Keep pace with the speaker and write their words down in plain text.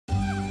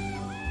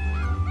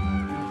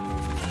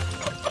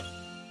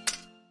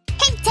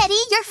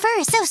Your fur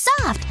is so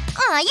soft.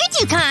 Aw, you're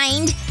too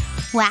kind.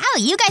 Wow,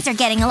 you guys are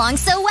getting along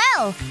so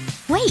well.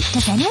 Wait,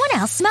 does anyone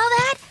else smell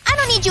that? I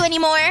don't need you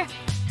anymore.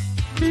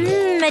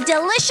 A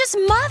delicious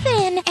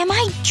muffin. Am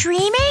I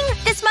dreaming?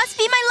 This must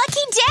be my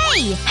lucky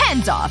day.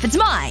 Hands off, it's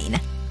mine.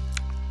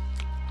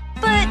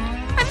 But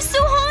I'm so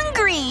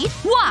hungry.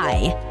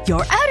 Why?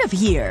 You're out of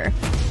here.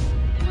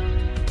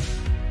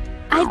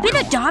 I've been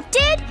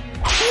adopted?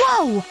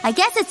 Whoa! I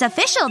guess it's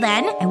official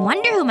then. I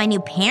wonder who my new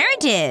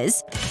parent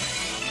is.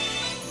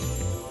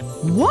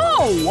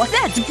 Whoa!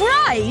 That's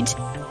bright!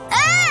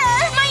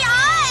 Ah! My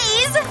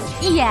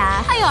eyes!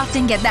 Yeah, I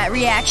often get that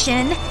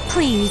reaction.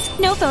 Please,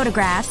 no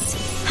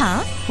photographs.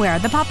 Huh? Where are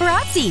the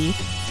paparazzi?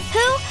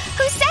 Who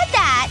said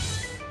that?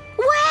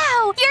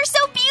 Wow! You're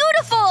so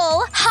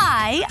beautiful!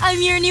 Hi,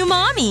 I'm your new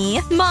mommy.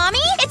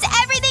 Mommy? It's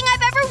everything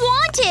I've ever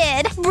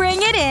wanted!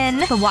 Bring it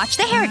in. But watch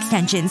the hair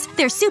extensions.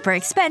 They're super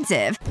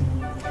expensive.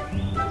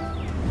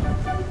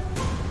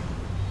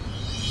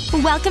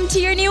 Welcome to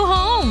your new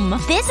home.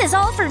 This is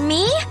all for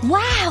me?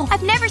 Wow!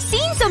 I've never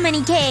seen so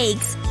many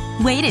cakes!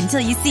 Wait until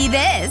you see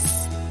this.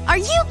 Are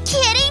you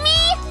kidding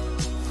me?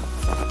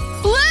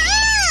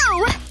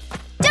 Whoa!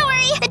 Don't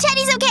worry, the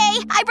teddy's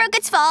okay. I broke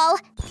its fall.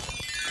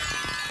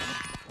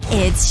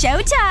 It's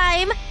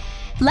showtime!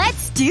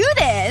 Let's do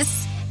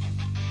this!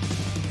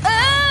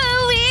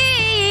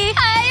 Oh-wee!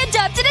 I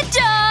adopted a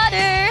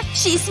daughter!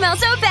 She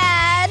smells so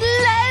bad!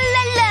 La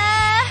la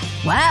la!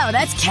 Wow,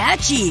 that's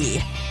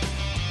catchy!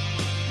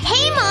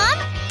 Hey, Mom!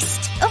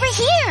 Psst! Over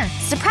here!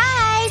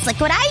 Surprise! Look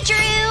what I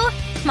drew!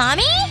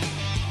 Mommy?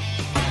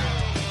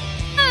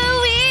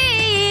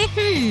 Oh-wee!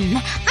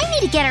 I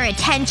need to get her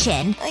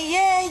attention.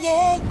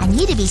 Yeah. I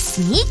need to be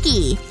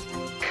sneaky.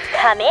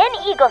 Come in,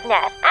 Eagle's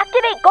Nest.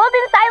 Activate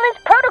Golden Silence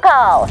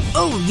Protocol.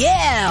 Oh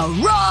yeah!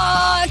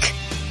 Rock!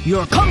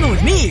 You're coming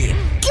with me!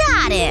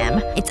 Got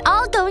him! It's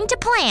all going to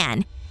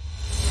plan.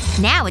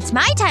 Now it's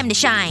my time to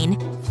shine.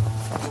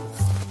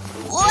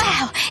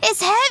 Wow! It's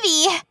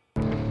heavy!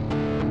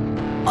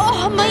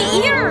 Oh, my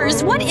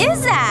ears! What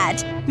is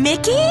that?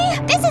 Mickey?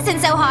 This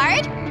isn't so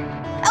hard.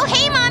 Oh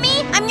hey,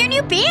 Mommy! I'm your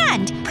new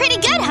band! Pretty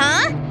good,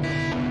 huh?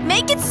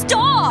 Make it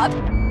stop!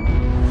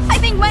 I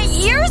think my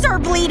ears are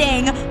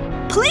bleeding!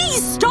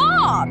 Please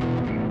stop!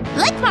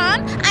 Look,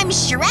 Mom! I'm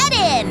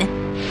shredding!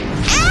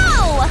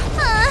 Ow!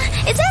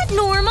 Is that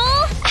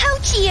normal?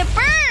 Ouchie, it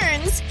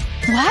burns!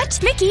 What?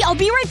 Mickey, I'll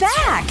be right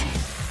back!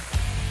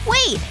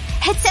 Wait.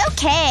 It's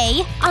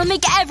okay. I'll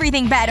make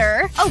everything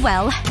better. Oh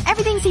well.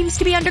 Everything seems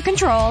to be under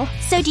control.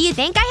 So do you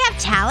think I have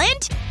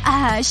talent?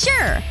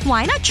 Sure.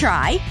 Why not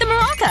try the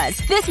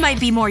maracas? This might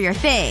be more your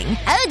thing.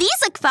 Oh,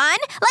 these look fun!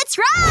 Let's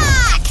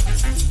rock!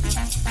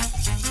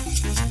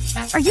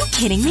 Are you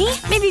kidding me?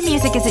 Maybe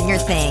music isn't your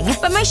thing.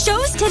 But my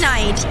show's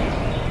tonight!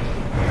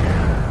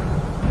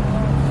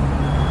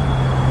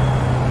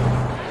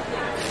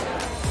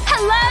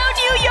 Hello,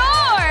 New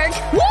York!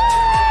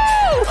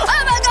 Woo!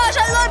 Oh my gosh,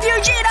 I love you,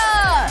 Gina!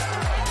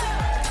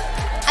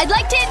 I'd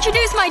like to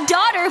introduce my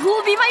daughter, who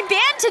will be my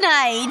band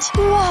tonight!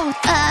 Whoa,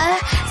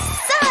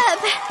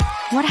 sup?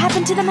 What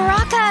happened to the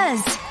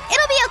maracas?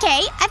 It'll be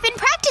okay. I've been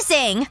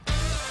practicing.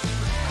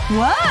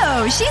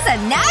 Whoa, she's a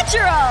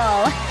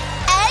natural!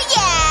 Oh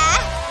yeah!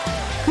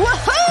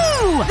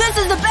 Woohoo! This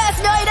is the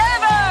best night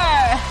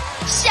ever!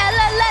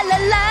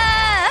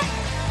 Sha-la-la-la-la!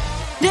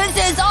 This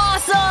is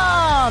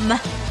awesome!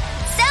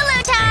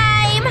 Solo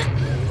time!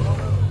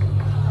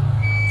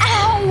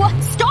 Ow!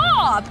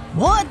 Stop!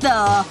 What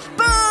the?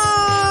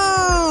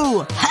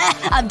 Boo!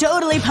 I'm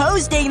totally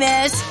posting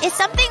this! Is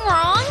something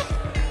wrong?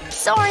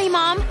 Sorry,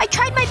 Mom. I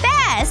tried my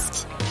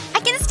best. I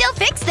can still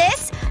fix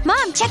this.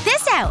 Mom, check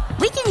this out.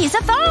 We can use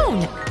a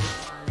phone.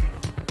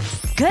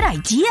 Good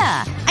idea.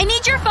 I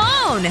need your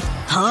phone.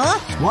 Huh?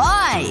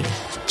 Why?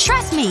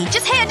 Trust me.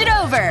 Just hand it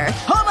over.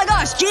 Oh my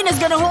gosh, Gina's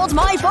gonna hold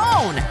my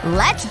phone.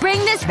 Let's bring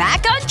this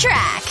back on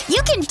track.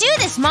 You can do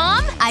this,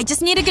 Mom. I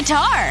just need a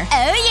guitar.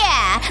 Oh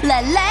yeah. La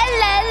la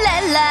la la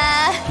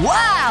la.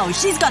 Wow,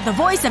 she's got the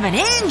voice of an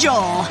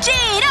angel.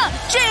 Gina!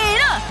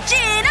 Gina!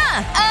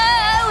 Gina!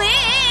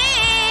 Oh-wee!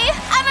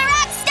 I'm a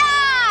rock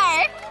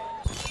star!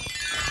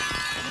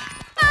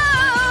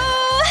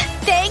 Oh!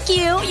 Thank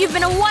you. You've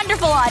been a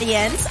wonderful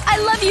audience. I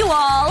love you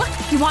all.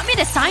 You want me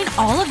to sign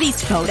all of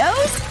these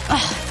photos?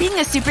 Ugh, being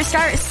a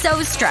superstar is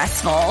so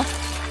stressful.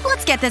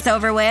 Let's get this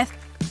over with.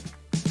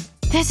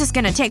 This is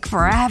gonna take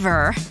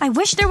forever. I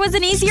wish there was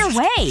an easier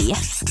way.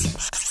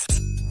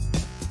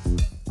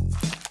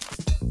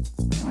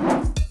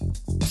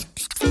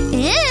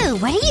 Ew,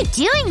 what are you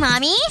doing,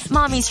 Mommy?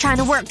 Mommy's trying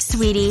to work,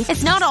 sweetie.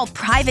 It's not all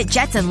private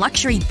jets and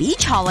luxury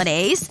beach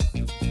holidays.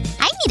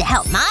 I need to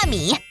help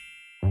Mommy.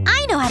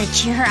 I know how to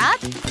cheer her up.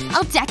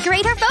 I'll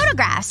decorate her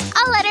photographs.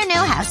 I'll let her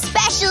know how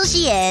special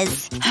she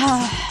is.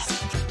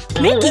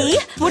 Mickey?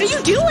 What are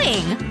you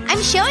doing?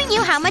 I'm showing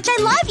you how much I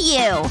love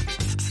you.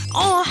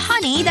 Oh,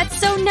 honey, that's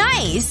so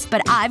nice.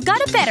 But I've got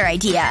a better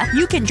idea.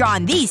 You can draw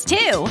on these,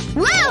 too.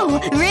 Whoa!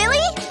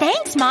 Really?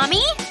 Thanks,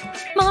 Mommy.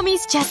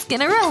 Mommy's just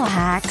gonna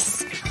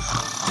relax.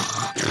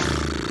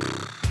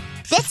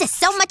 This is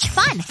so much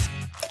fun.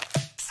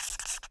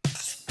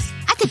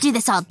 I could do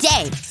this all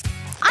day.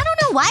 I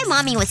don't know why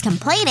Mommy was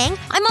complaining.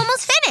 I'm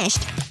almost finished.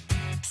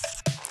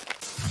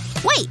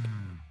 Wait.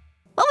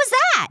 What was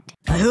that?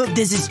 I hope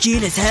this is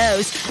Gina's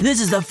house. This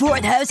is the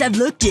 4th house I've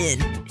looked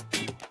in.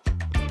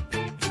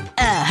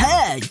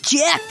 Aha!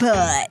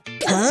 Jackpot!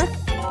 Huh?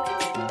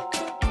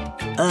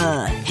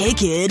 Hey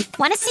kid.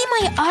 Wanna see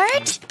my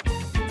art?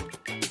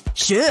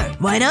 Sure,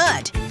 why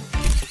not?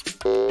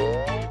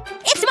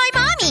 It's my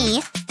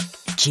mommy!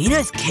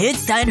 Gina's kids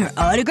sign her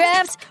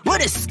autographs?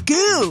 What a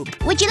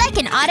scoop! Would you like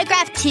an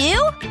autograph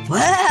too?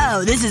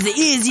 Wow, this is the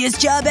easiest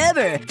job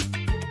ever!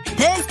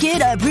 Thanks,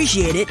 kid, I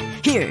appreciate it.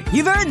 Here,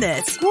 you've earned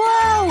this.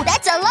 Whoa,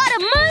 that's a lot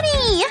of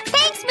money!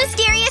 Thanks,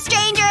 mysterious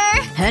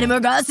stranger! Any more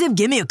gossip?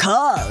 Give me a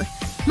call.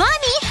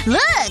 Mommy,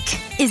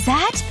 look! Is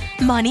that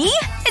money?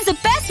 It's the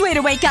best way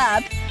to wake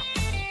up!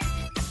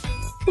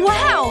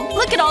 Wow!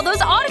 Look at all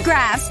those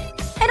autographs!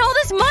 And all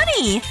this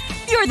money!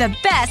 You're the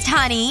best,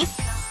 honey!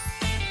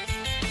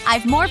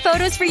 I've more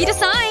photos for you to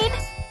sign!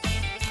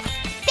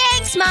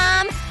 Thanks,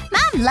 Mom!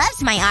 Mom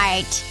loves my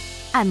art.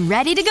 I'm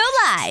ready to go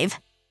live!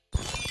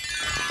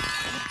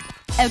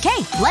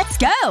 Okay, let's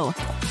go!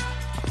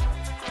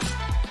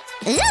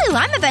 Ooh,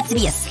 I'm about to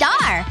be a star!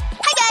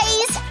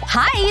 Hi, guys!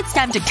 Hi, it's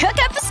time to cook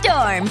up a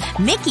storm!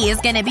 Mickey is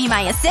gonna be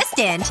my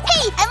assistant!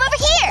 Hey, I'm over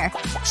here!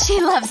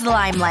 She loves the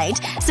limelight.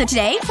 So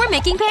today, we're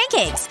making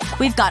pancakes.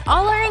 We've got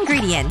all our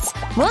ingredients.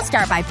 We'll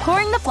start by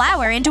pouring the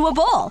flour into a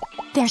bowl.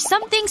 There's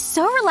something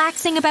so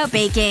relaxing about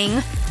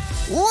baking.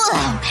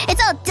 Whoa,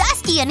 it's all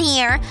dusty in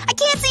here. I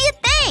can't see a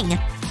thing.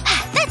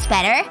 That's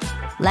better.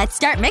 Let's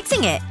start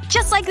mixing it,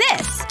 just like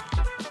this.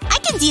 I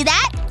can do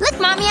that! Look,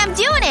 Mommy, I'm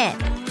doing it!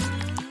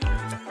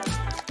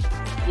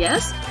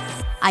 Yes?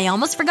 I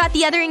almost forgot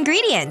the other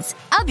ingredients.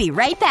 I'll be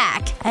right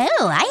back.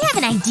 Oh, I have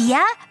an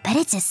idea. But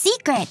it's a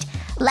secret.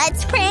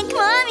 Let's prank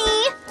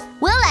Mommy!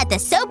 We'll add the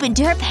soap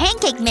into her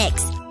pancake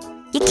mix.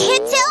 You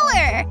can't tell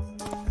her!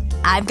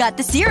 I've got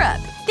the syrup.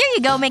 There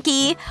you go,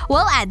 Mickey.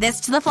 We'll add this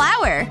to the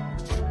flour.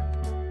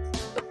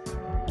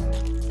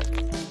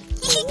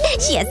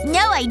 She has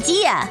no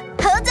idea.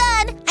 Hold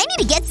on. I need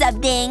to get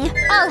something.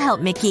 I'll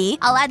help Mickey.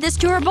 I'll add this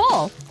to her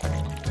bowl.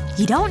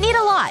 You don't need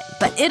a lot,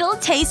 but it'll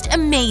taste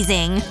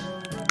amazing.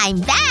 I'm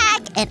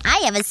back, and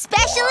I have a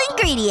special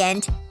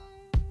ingredient.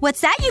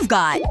 What's that you've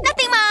got?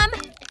 Nothing, Mom.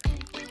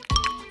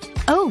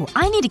 Oh,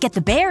 I need to get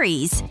the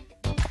berries.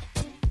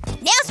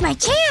 Now's my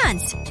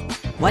chance!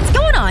 What's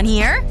going on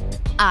here?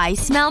 I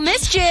smell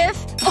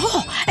mischief.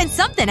 Oh, and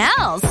something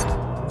else.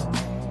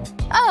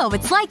 Oh,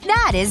 it's like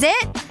that, is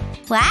it?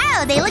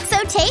 Wow, they look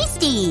so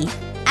tasty!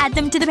 Add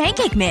them to the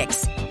pancake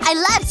mix. I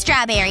love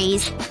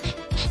strawberries.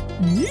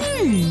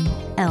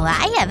 Oh,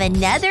 I have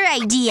another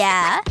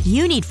idea.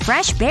 You need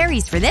fresh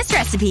berries for this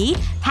recipe.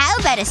 How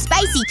about a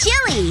spicy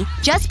chili?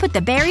 Just put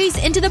the berries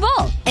into the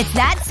bowl. It's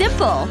that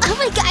simple. Oh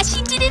my gosh,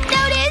 you didn't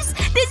notice?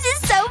 This is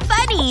so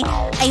funny.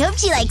 I hope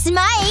she likes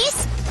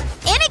mice.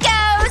 In it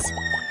goes!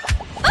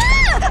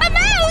 Ah! A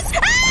mouse!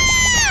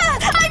 Ah!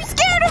 I'm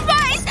scared of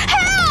mice!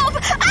 Help!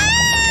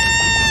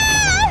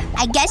 Ah!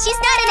 I guess she's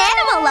not an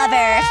animal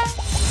lover.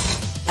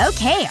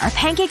 Okay, our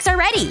pancakes are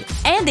ready.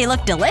 And they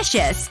look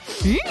delicious.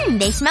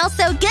 They smell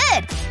so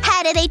good.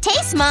 How do they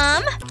taste,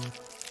 Mom?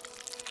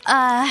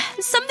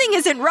 Something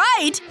isn't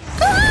right.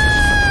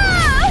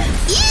 Ah!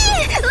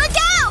 Ew! Look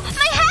out!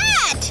 My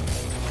hat!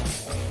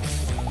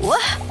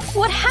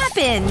 What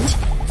happened?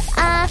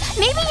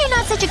 Maybe you're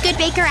not such a good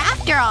baker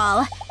after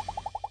all.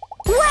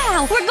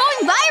 Wow, we're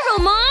going viral,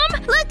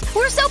 Mom! Look,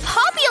 we're so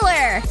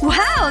popular!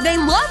 Wow, they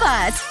love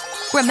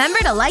us! Remember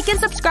to like and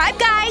subscribe,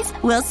 guys!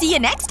 We'll see you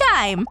next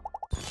time!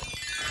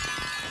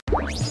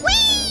 Whee!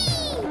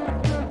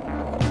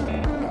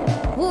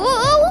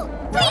 Whoa!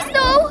 Please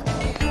no!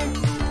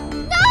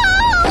 No!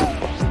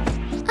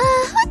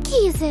 What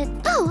key is it?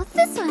 Oh,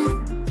 this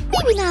one.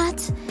 Maybe not.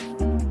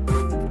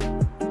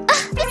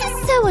 This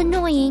is so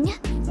annoying.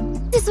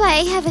 This is why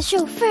I have a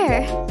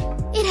chauffeur.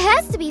 It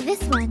has to be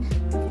this one.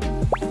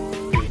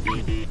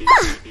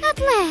 At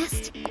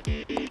last.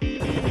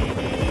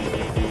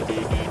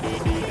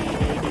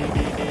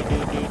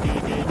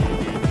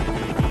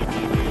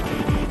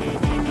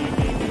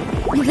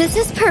 This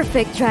is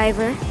perfect,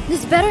 driver.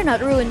 This better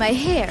not ruin my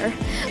hair.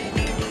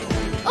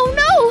 Oh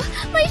no!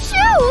 My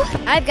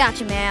shoe! I've got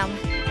you, ma'am.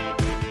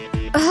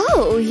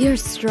 Oh, you're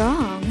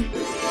strong.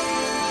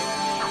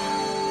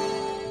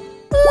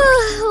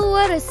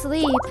 What a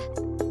sleep.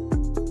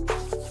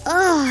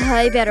 Oh,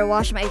 I better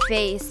wash my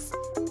face.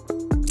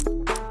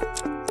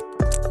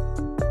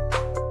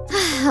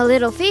 A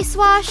little face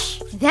wash.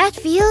 That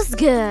feels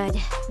good.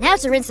 Now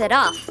to rinse it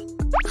off.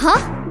 Huh?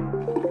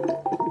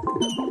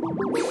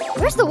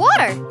 Where's the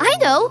water? I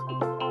know!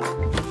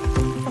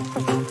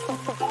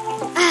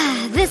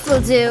 This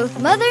will do.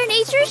 Mother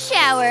Nature's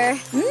shower.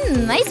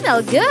 I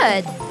smell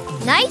good.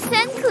 Nice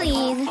and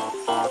clean.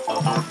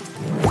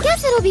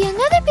 Guess it'll be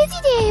another busy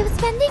day of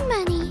spending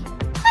money.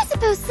 I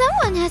suppose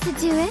someone has to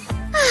do it.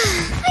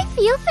 I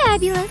feel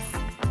fabulous.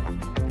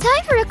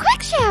 Time for a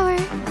quick shower.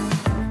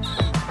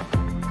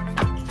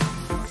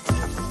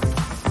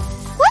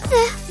 What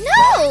the?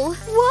 No!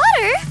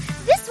 Water?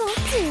 This won't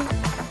too.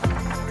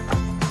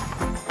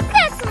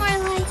 That's more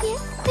like it.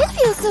 It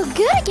feels so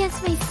good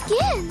against my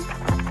skin.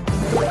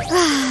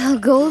 Ah,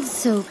 gold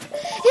soap.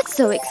 It's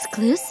so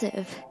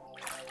exclusive.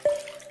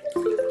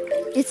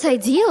 It's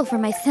ideal for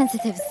my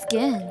sensitive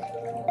skin.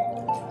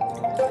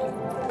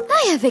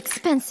 I have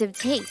expensive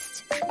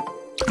taste.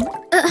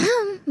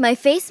 My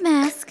face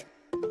mask.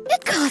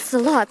 It costs a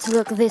lot to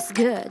look this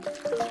good.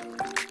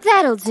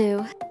 That'll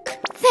do.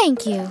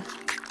 Thank you.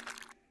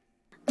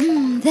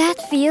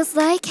 That feels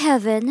like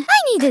heaven. I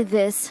needed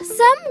this.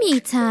 Some me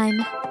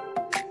time.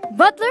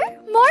 Butler,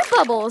 more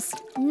bubbles.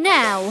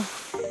 Now.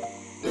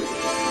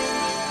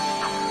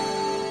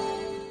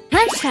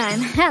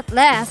 Lunchtime, at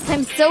last.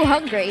 I'm so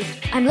hungry.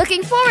 I'm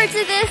looking forward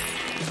to this.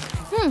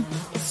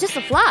 It's just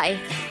a fly.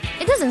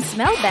 It doesn't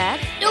smell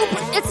bad. Nope,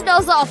 it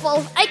smells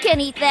awful. I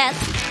can't eat that.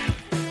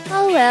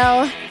 Oh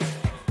well.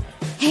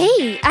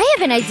 Hey, I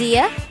have an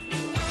idea.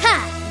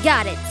 Ha!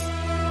 Got it.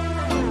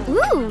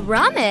 Ooh,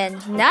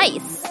 ramen.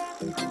 Nice.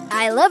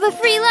 I love a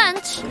free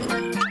lunch.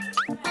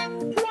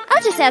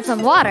 I'll just add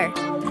some water.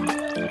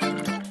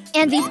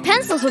 And these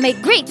pencils will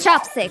make great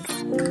chopsticks.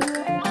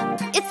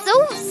 It's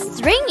so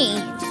stringy.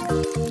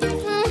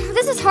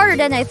 This is harder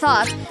than I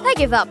thought. I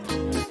give up.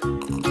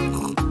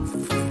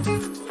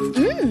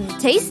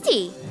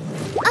 Tasty.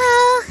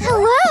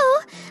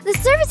 Hello? The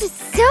service is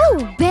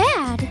so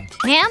bad.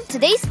 Ma'am,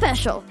 today's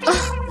special.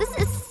 Ugh, this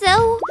is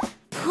so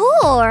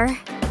poor.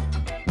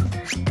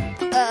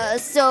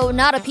 So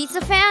not a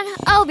pizza fan?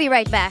 I'll be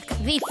right back.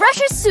 The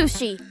freshest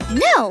sushi.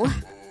 No.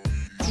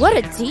 What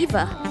a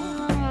diva.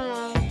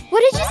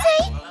 What did you say?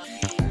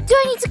 Do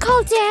I need to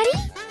call Daddy?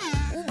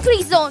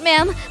 Please don't,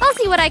 ma'am. I'll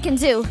see what I can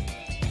do.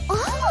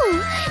 Oh,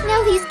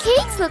 now these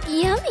cakes look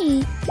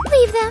yummy.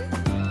 Leave them.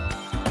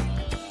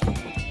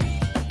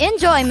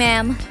 Enjoy,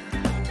 ma'am.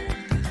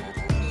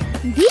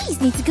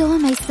 These need to go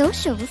on my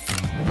socials.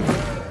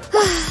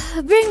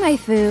 Bring my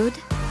food.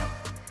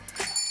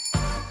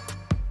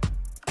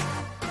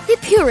 The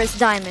purest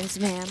diamonds,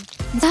 ma'am.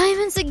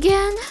 Diamonds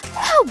again?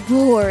 How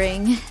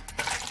boring.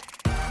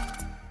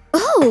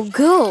 Oh,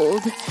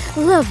 gold.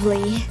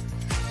 Lovely.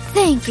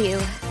 Thank you.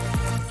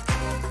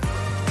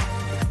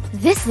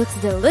 This looks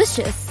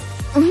delicious.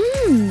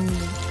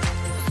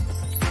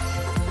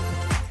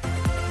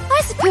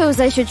 I suppose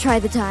I should try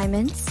the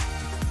diamonds.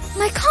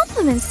 My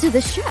compliments to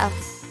the chef.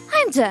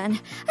 I'm done.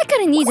 I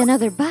kinda need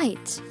another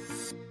bite.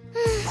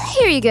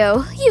 Here you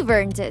go. You've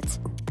earned it.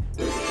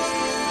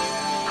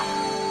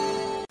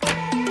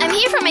 I'm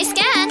here for my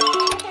scan.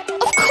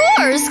 Of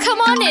course! Come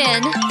on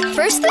in.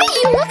 Firstly,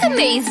 you look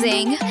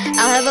amazing.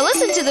 I'll have a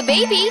listen to the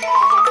baby.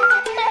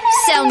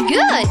 Sound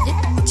good.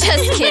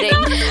 Just kidding.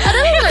 A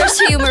little nurse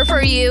humor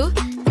for you.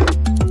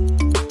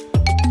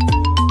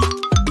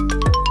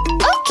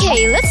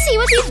 Okay, let's see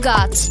what you've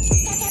got.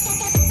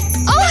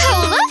 Oh,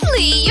 how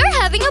lovely! You're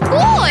having a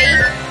boy!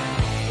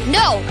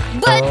 No,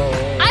 but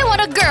I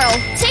want a girl.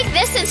 Take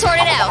this and sort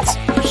it out.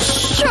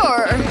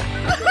 Sure.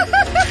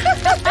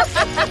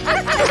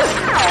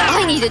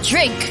 I need a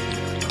drink.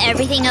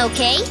 Everything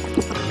okay?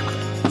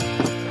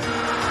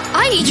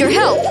 I need your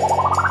help.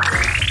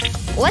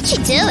 What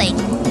you doing?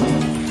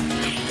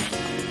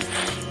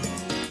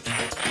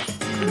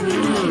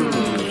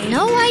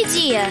 No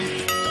idea.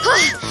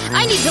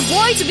 I need the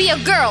boy to be a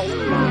girl.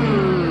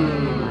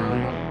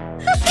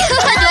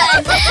 Good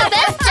one!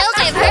 Best joke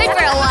I've heard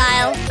for a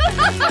while.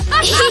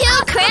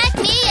 You crack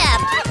me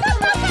up.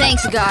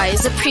 Thanks,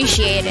 guys.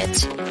 Appreciate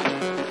it.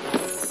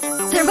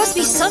 There must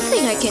be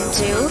something I can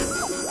do.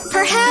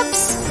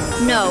 Perhaps…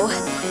 No.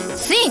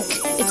 Think.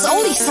 It's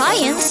only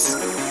science.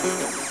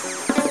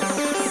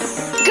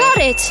 Got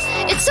it!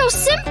 It's so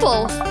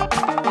simple!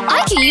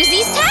 I can use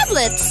these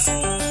tablets!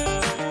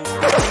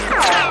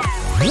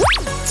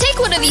 Take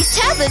one of these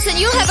tablets and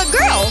you'll have a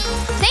girl!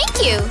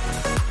 Thank you!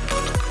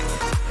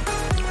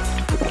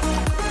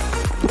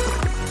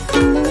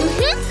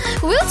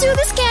 We'll do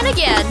the scan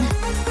again.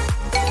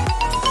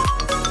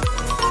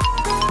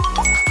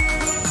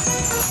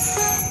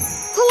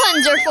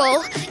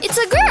 Wonderful! It's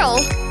a girl!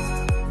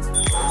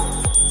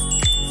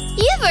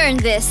 You've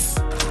earned this.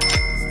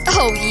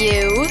 Oh,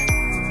 you.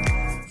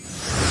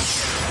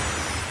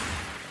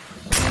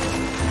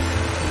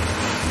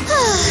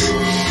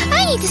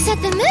 I need to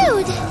set the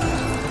mood.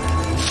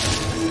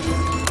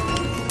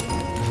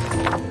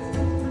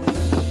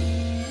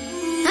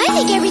 I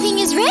think everything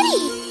is ready.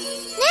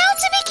 Now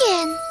to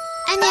begin.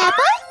 An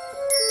apple.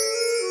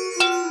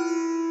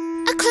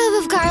 A clove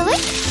of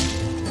garlic.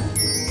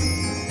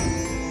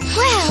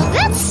 Wow,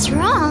 that's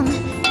strong.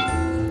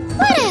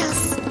 What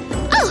else?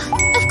 Oh,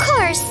 of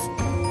course.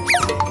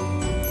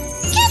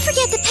 Can't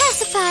forget the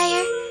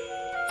pacifier.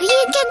 The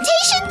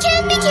incantation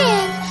can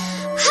begin.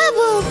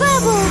 Hubble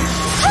bubble,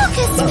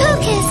 hocus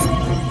pocus.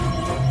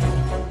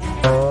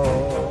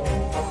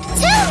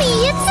 Tell me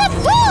it's a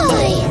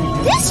boy!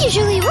 This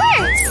usually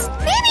works.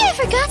 Maybe I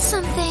forgot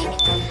something.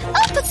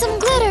 I'll put some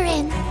glitter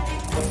in.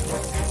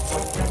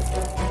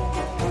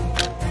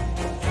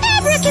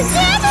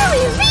 Abracadabra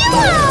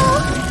reveal!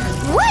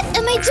 What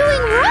am I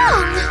doing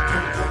wrong?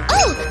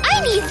 Ooh, I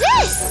need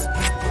this!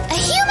 A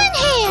human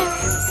hair!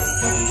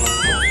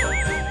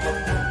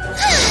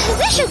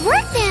 This should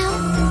work now.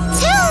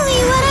 Tell me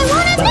what I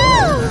want to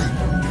know!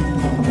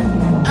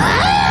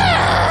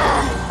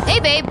 Ah! Hey,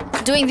 babe.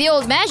 Doing the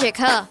old magic,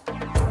 huh?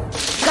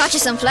 Got you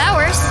some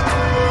flowers.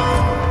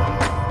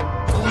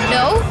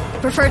 No?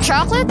 Prefer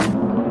chocolate?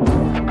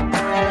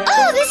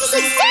 Oh, this is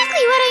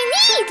exactly what I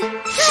need!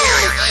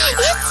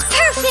 It's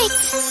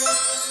perfect!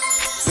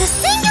 The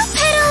single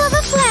petal of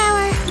a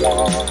flower.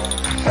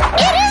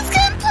 It is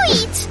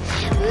complete!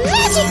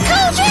 Magic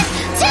cauldron,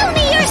 tell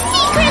me your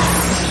secrets!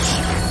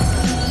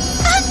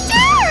 A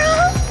girl!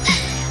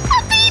 A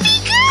baby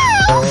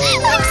girl!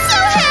 I'm so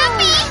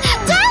happy!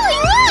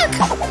 Darling, look!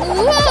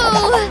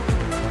 Whoa!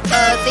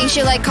 Thinks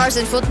you like cars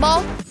and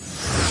football?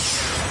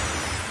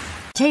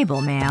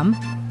 Table, ma'am.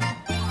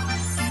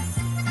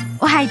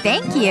 Why,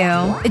 thank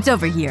you. It's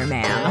over here,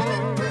 ma'am.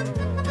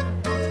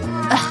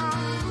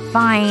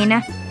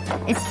 Fine.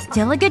 It's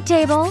still a good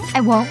table.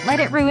 I won't let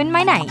it ruin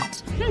my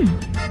night.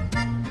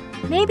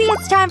 Maybe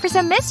it's time for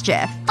some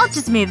mischief. I'll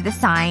just move the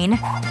sign.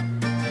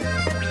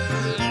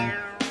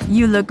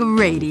 You look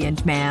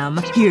radiant,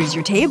 ma'am. Here's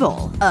your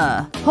table.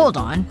 Hold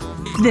on.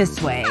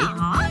 This way.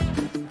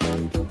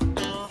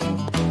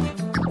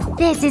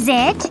 This is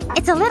it.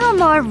 It's a little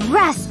more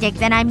rustic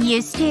than I'm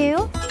used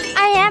to.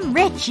 I am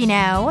rich, you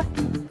know.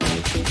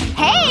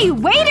 Hey,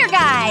 waiter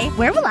guy!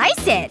 Where will I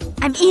sit?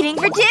 I'm eating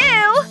for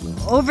two!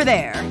 Over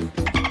there.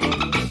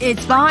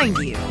 It's behind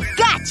you.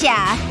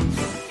 Gotcha!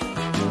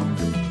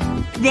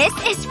 This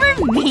is for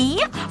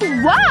me?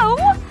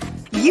 Whoa!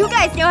 You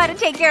guys know how to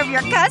take care of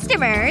your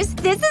customers.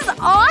 This is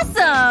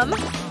awesome!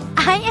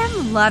 I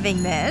am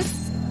loving this.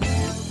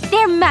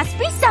 There must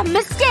be some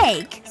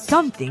mistake.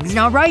 Something's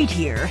not right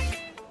here.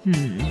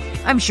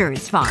 I'm sure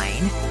it's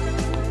fine.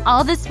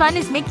 All this fun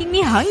is making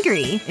me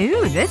hungry.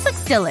 Ooh, this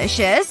looks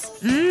delicious.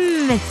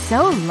 It's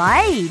so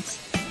light.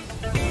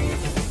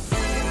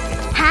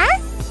 Huh?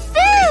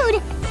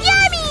 Food!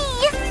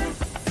 Yummy!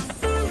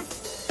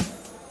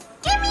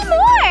 Give me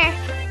more!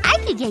 I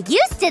could get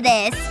used to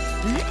this.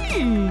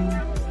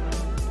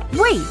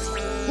 Wait,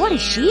 what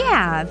does she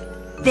have?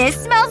 This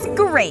smells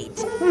great.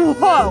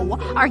 Whoa!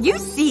 Are you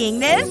seeing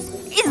this?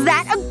 Is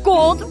that a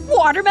gold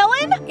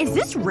watermelon? Is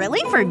this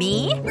really for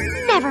me?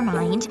 Never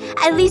mind.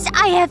 At least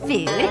I have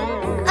food.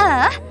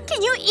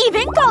 Can you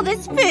even call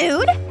this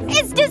food?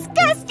 It's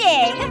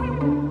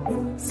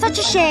disgusting! Such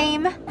a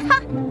shame. Huh.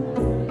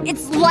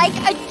 It's like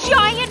a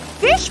giant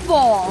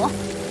fishbowl!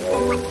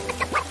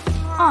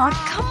 Aw,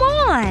 come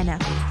on.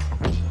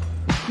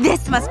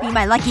 This must be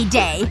my lucky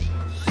day.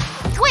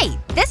 Wait,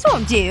 this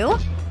won't do.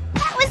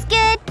 That was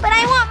good, but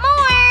I want more!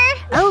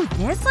 Oh,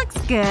 this looks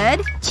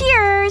good.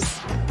 Cheers!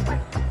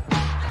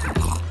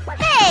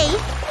 Hey!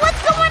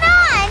 What's going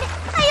on?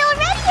 I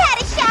already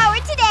had a shower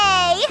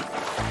today!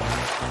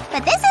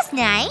 But this is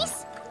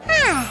nice.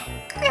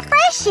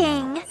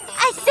 Refreshing.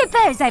 I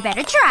suppose I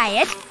better try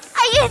it.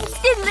 I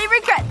instantly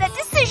regret that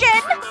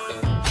decision.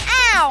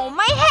 Ow!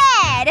 My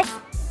head!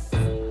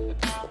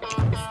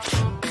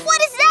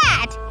 What is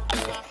that?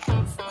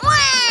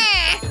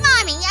 Wah!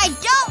 Mommy, I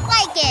don't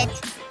like it!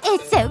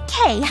 It's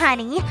okay,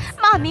 honey.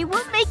 Mommy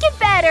will make it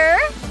better.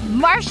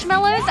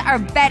 Marshmallows are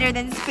better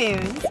than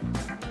spoons.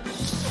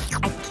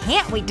 I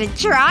can't wait to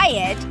try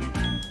it.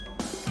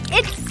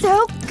 It's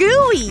so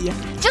gooey.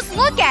 Just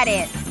look at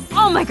it.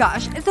 Oh my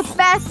gosh, it's the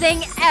best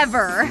thing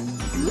ever.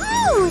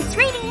 Ooh, it's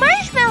raining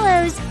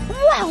marshmallows.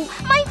 Whoa,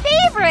 my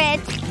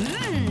favorite.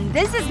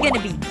 This is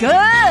gonna be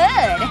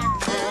good.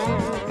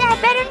 That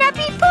better not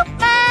be poop,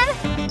 Mom.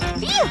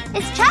 Phew,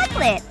 it's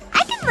chocolate.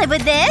 I can live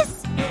with this.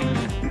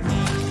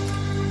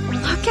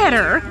 Look at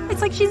her.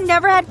 It's like she's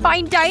never had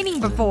fine dining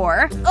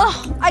before.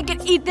 Ugh, I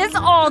could eat this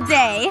all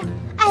day.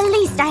 At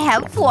least I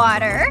have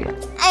water.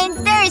 I'm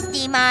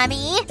thirsty,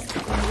 Mommy.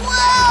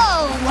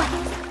 Whoa!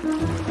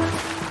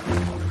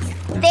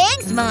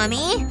 Thanks,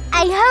 Mommy.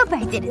 I hope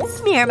I didn't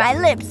smear my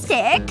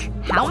lipstick.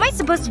 How am I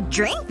supposed to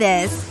drink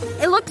this?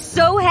 It looks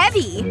so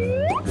heavy.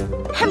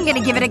 I'm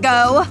gonna give it a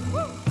go.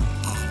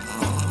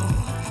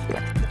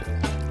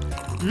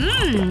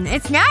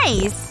 It's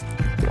nice.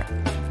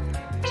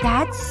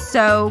 That's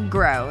so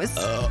gross.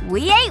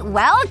 We ate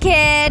well,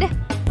 kid.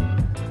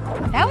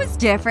 That was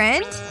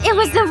different. It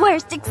was the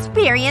worst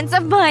experience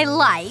of my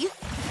life.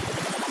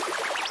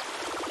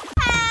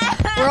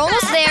 We're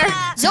almost there.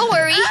 Don't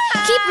worry.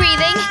 Keep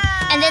breathing.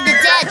 And then the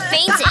dad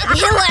fainted.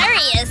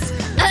 Hilarious.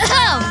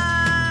 Ahem.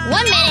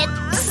 1 minute.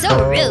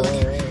 So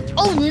rude.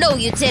 Oh no,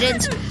 you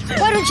didn't.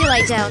 Why don't you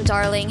lie down,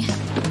 darling?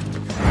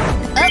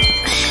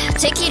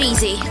 Take it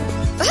easy.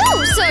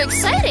 Oh, so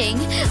exciting.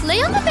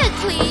 Lay on the bed,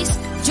 please.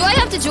 Do I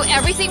have to do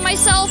everything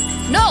myself?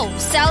 No.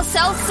 Sal.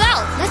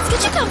 Let's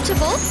get you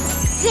comfortable.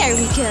 There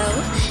we go.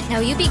 Now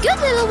you be good,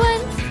 little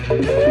one.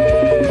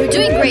 You're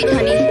doing great,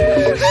 honey.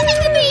 Honey,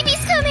 the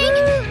baby's coming!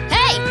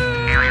 Hey!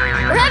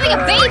 We're having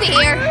a baby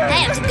here! I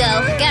have to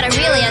go. Got a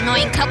really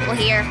annoying couple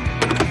here.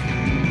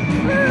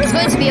 It's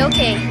going to be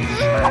okay.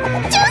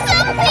 Do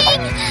something!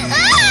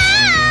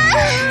 Ah!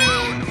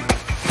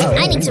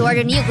 I need to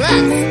order new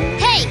gloves.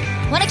 Hey!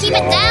 Wanna keep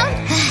it down?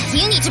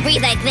 You need to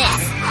breathe like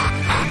this.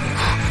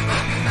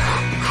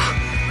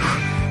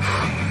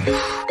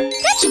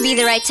 That should be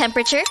the right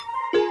temperature.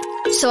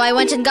 So I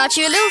went and got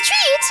you a little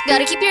treat.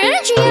 Gotta keep your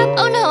energy up.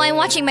 Oh no, I'm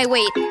watching my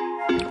weight.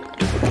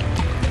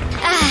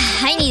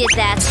 I needed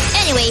that.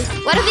 Anyway,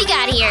 what have we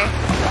got here?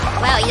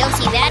 Wow, you don't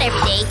see that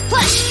every day.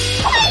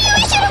 Push! I knew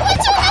I should have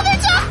went to another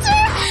doctor!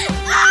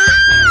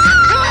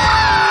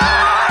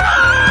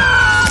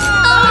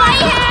 Oh, my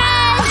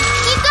hand!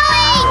 Keep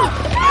going!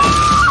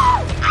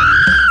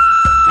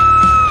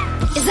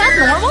 Is that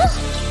normal?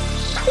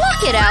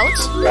 Block it out.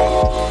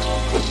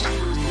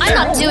 I'm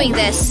not doing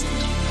this.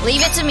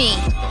 Leave it to me.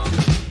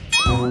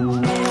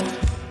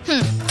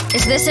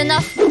 Is this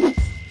enough?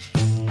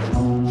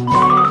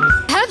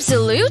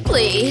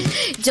 Absolutely.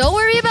 Don't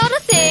worry about a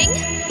thing.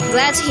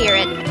 Glad to hear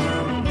it.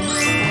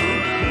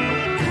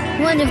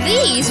 One of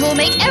these will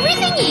make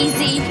everything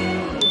easy.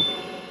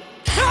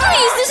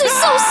 Please, this is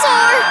so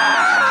sore.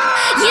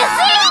 You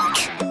think?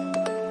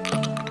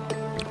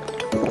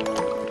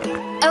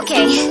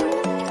 Okay.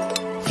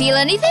 Feel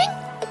anything?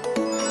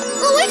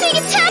 Oh, I think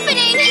it's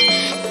happening.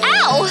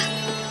 Ow!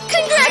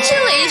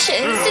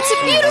 Congratulations! It's a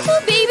beautiful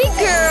baby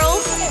girl.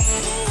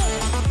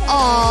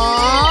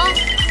 Aww.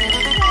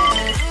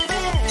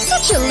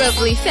 Such a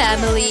lovely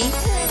family.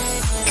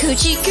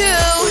 Coochie-coo.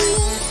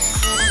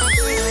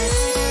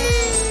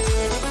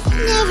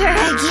 Never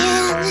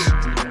again.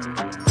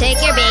 Take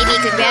your baby,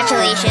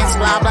 congratulations,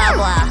 blah blah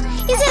blah.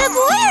 Is it a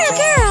boy or a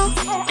girl?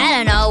 I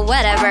don't know,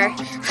 whatever.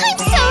 I'm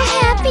so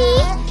happy.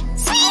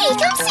 Sweetie,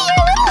 come see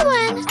your little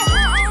one.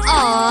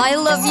 Aw, I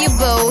love you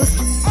both.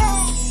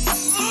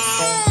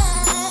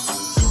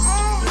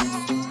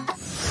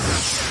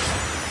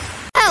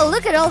 Oh,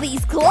 look at all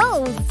these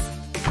clothes.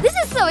 This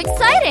is so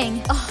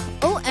exciting. Oh,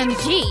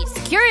 OMG,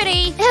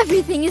 security.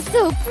 Everything is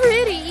so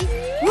pretty.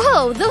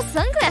 Whoa, those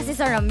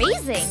sunglasses are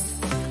amazing.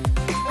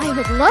 I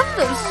would love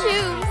those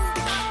shoes.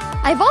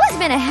 I've always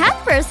been a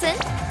hat person.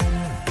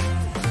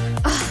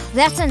 Oh,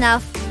 that's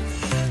enough.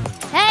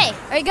 Hey,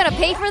 are you gonna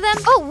pay for them?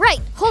 Oh, right,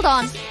 hold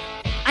on.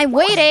 I'm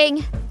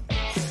waiting.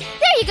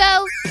 There you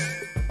go.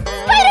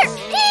 Waiter,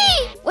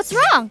 hey! What's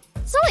wrong?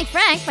 It's only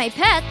Frank, my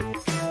pet.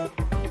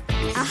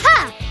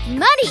 Aha!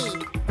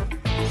 Money!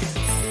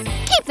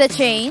 Keep the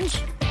change.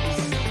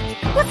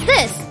 What's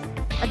this?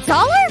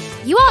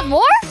 $1? You want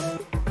more?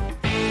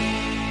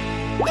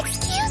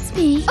 Excuse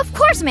me. Of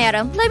course,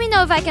 madam. Let me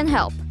know if I can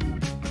help.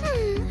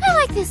 I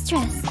like this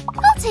dress.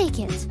 I'll take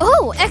it.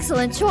 Oh,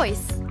 excellent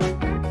choice.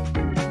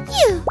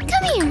 You,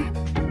 come here.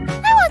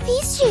 I want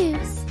these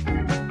shoes.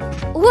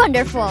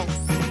 Wonderful.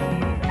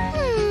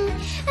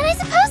 And I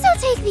suppose I'll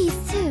take these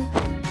too.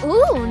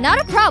 Ooh, not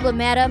a problem,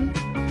 madam.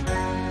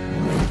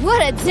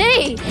 What a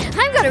day!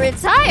 I'm gonna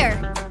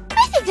retire.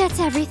 I think that's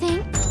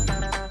everything.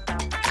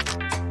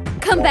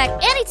 Come back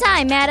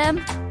anytime,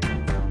 madam.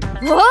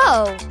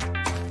 Whoa!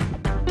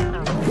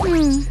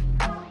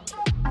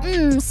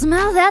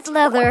 Smell that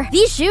leather.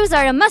 These shoes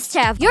are a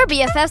must-have. Your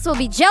BFFs will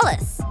be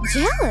jealous.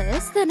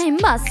 Jealous? Then I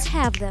must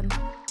have them.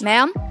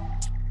 Ma'am,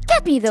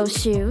 get me those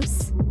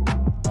shoes.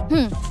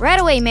 Right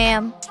away,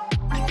 ma'am.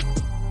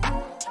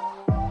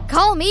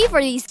 Call me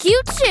for these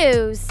cute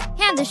shoes.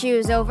 Hand the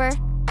shoes over.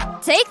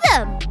 Take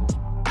them.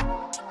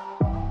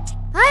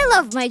 I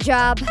love my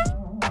job.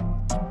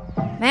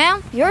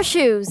 Ma'am, your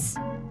shoes.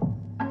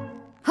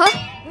 Huh?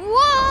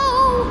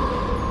 Whoa!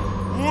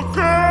 Look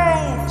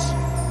out!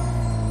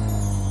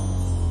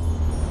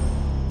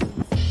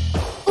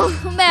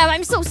 Oh, ma'am,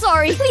 I'm so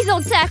sorry. Please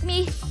don't sack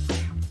me.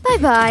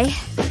 Bye-bye.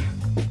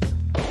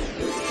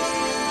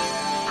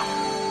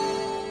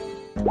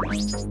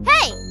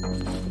 Hey!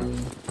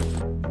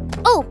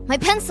 Oh, my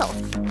pencil.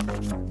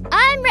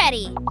 I'm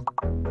ready.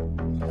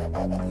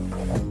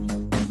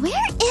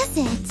 Where is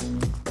it?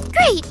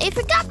 Great, I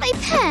forgot my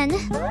pen.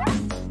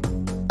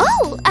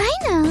 Oh, I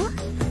know.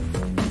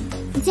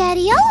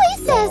 Daddy always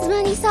says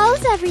money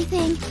solves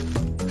everything.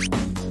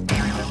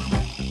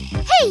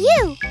 Hey,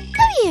 you!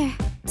 Come here.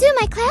 Do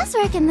my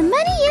classwork and the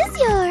money is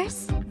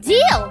yours.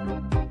 Deal!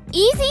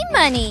 Easy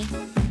money.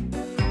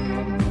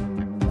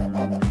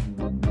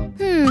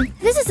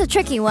 This is a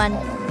tricky one.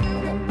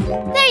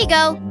 There you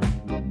go.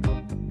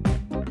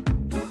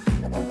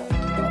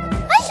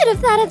 I should have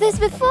thought of this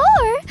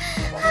before.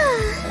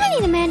 I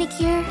need a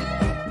manicure.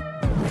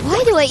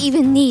 Why do I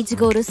even need to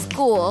go to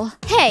school?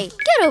 Hey,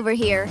 get over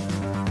here.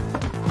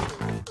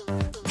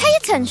 Pay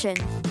attention.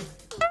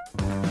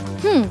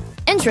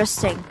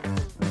 Interesting.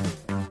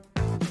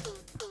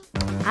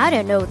 I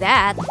don't know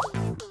that.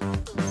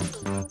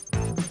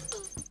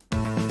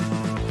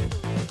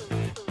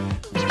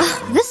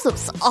 This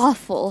looks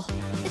awful.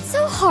 It's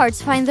so hard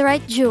to find the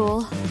right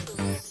jewel.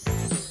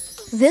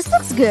 This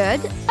looks good.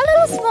 A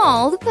little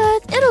small,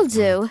 but it'll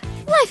do.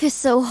 Life is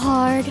so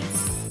hard.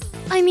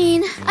 I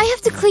mean, I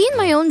have to clean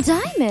my own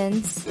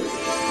diamonds.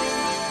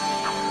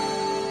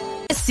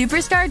 A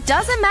superstar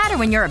doesn't matter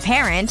when you're a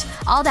parent.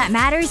 All that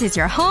matters is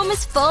your home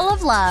is full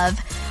of love.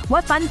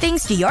 What fun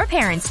things do your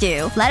parents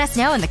do? Let us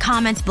know in the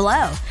comments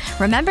below.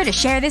 Remember to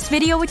share this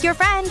video with your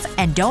friends,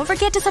 and don't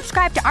forget to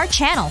subscribe to our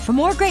channel for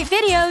more great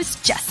videos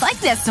just like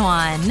this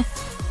one.